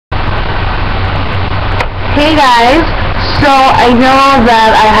Hey guys, so I know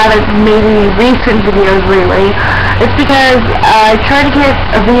that I haven't made any recent videos lately. It's because I try to get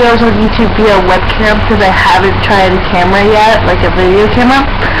videos on YouTube via webcam because I haven't tried a camera yet, like a video camera.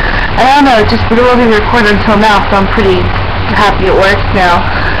 I don't know, it just didn't record until now, so I'm pretty happy it works now.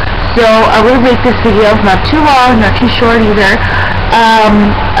 So I will make this video, not too long, not too short either,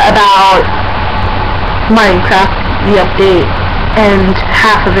 about Minecraft, the update. And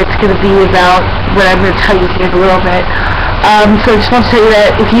half of it's going to be about what I'm going to tell you here in a little bit. So I just want to tell you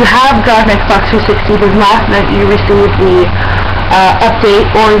that if you have got an Xbox 360, then last night you received the update,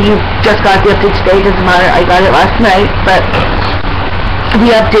 or you just got the update today, doesn't matter, I got it last night, but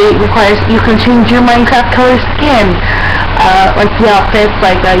the update requires you can change your Minecraft color skin, like the outfits,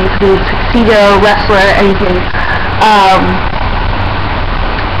 like you can do tuxedo, wrestler, anything.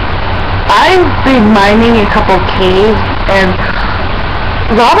 I've been mining a couple caves, and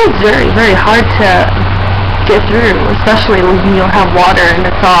lava's very, very hard to get through, especially when you don't have water and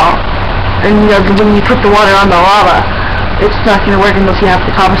it's all, and you know, when you put the water on the lava, it's not going to work unless you have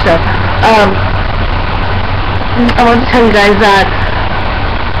the cobblestone. I want to tell you guys that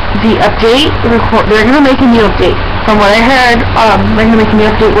the update, they're going to make a new update. From what I heard, they're going to make a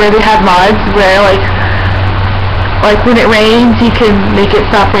new update where they have mods where, like when it rains, you can make it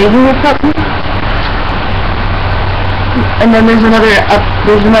stop raining or something. And then there's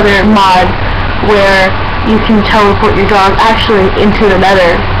another mod where you can teleport your dog actually into the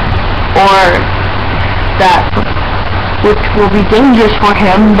nether, or that, which will be dangerous for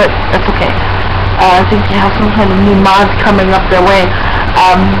him, but that's okay. I think they have some kind of new mods coming up their way.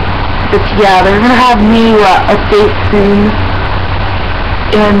 But yeah, they're gonna have new updates soon,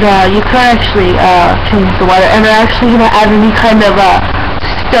 and you can actually change the weather, and they're actually gonna add a new kind of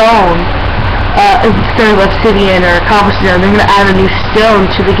stone. Instead of obsidian or cobblestone, they're going to add a new stone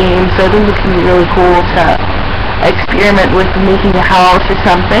to the game, so I think it's going to be really cool to experiment with making a house or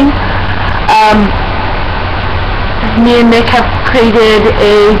something. Me and Nick have created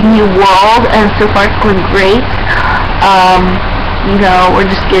a new world, and so far it's going great. You know, we're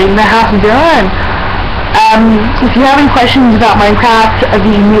just getting the house done. If you have any questions about Minecraft,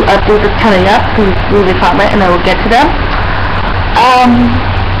 the new update that's coming up, please leave a comment and I will get to them.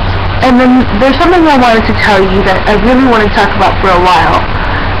 And then there's something I wanted to tell you that I really wanted to talk about for a while.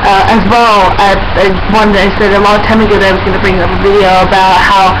 As well, I said a long time ago that I was going to bring up a video about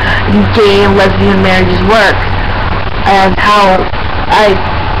how gay and lesbian marriages work and how I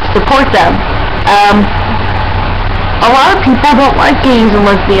support them. A lot of people don't like gays and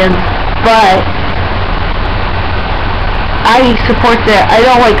lesbians, but I support I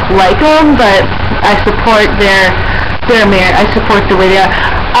don't like them, but I support their marriage. I support the way they are.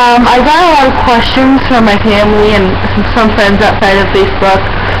 I got a lot of questions from my family and some friends outside of Facebook.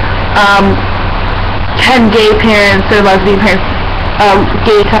 Can gay parents or lesbian parents,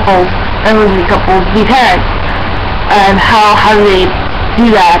 gay couples and lesbian couples be parents? And how do they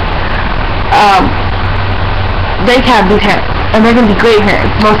do that? They can be parents, and they're going to be great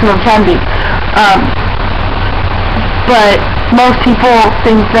parents. Most of them can be. But most people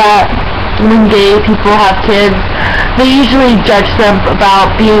think that when gay people have kids, they usually judge them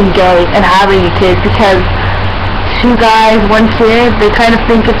about being gay and having a kid because two guys, one kid, they kind of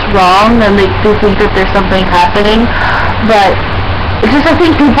think it's wrong and they think that there's something happening. But it's just, I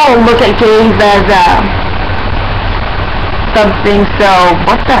think people look at gays as something, so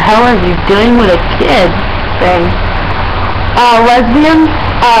what the hell are you doing with a kid thing? Lesbians,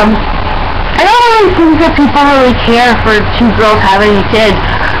 I don't really think that people really care for two girls having a kid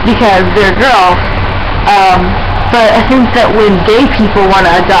because they're girls. But I think that when gay people want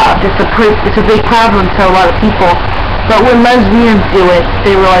to adopt, it's a big problem to a lot of people. But when lesbians do it,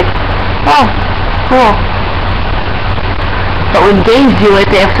 they were like, oh, cool. But when gays do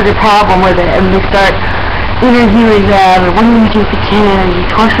it, they have such a problem with it, and they start interviewing them, and what do you do with the kid, are you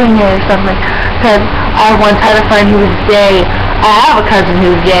torturing it, or something. Because I once had a friend who was gay. I have a cousin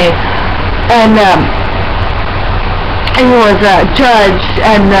who's gay, and he was judged,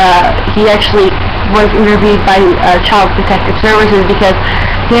 and he actually was interviewed by Child Protective Services because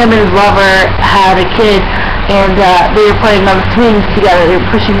him and his lover had a kid, and they were playing on the swings together. They were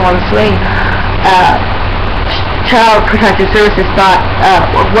pushing on the swing. Child Protective Services thought,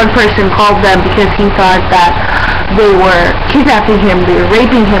 one person called them because he thought that they were kidnapping him, they were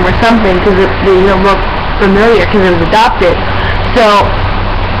raping him or something, because they don't look familiar because it was adopted. So,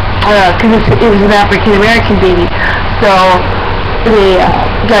 because it was an African American baby. So they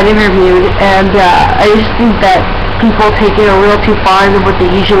got interviewed, and I just think that people take it a little too far than what they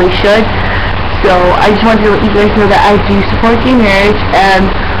usually should. So I just wanted to let you guys know that I do support gay marriage, and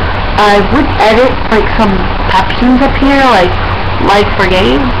I would edit like some captions up here, like for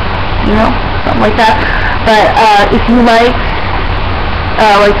gays, you know, something like that. But if you like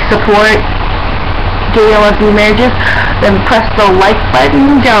support gay and lesbian marriages, then press the like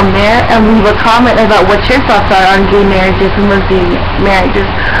button down there and leave a comment about what your thoughts are on gay marriages and lesbian marriages.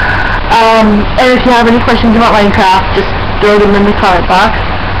 And if you have any questions about Minecraft, just throw them in the comment box.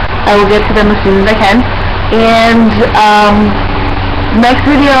 I will get to them as soon as I can. And next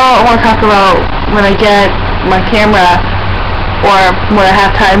video I want to talk about when I get my camera, or when I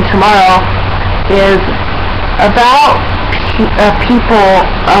have time tomorrow, is about people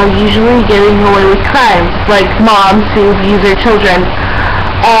usually getting away with crimes, like moms who abuse their children.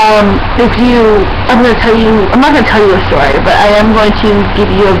 I'm not going to tell you a story, but I am going to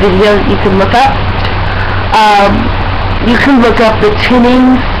give you a video that you can look up. You can look up the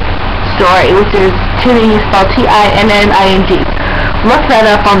Tinning story, which is Tinning is spelled Tinning. Look that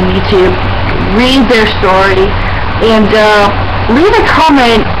up on YouTube, read their story, and leave a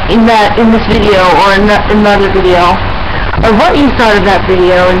comment in this video or in another video of what you thought of that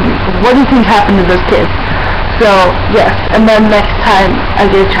video and what do you think happened to those kids. So yes, and then next time I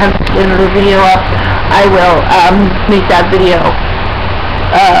get a chance to get another video up, I will make that video.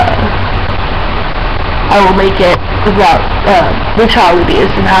 I will make it about the child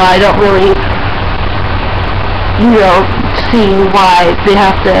abuse and how I don't really, you know, see why they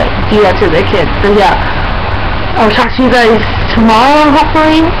have to do that to their kids. So yeah, I'll talk to you guys tomorrow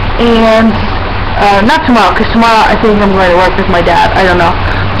hopefully, and not tomorrow, because tomorrow I think I'm going to work with my dad. I don't know,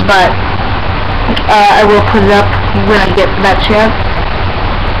 but I will put it up when I get that chance.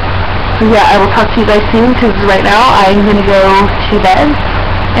 So yeah, I will talk to you guys soon, because right now I'm going to go to bed,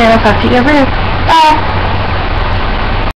 and I'll talk to you guys later. Bye!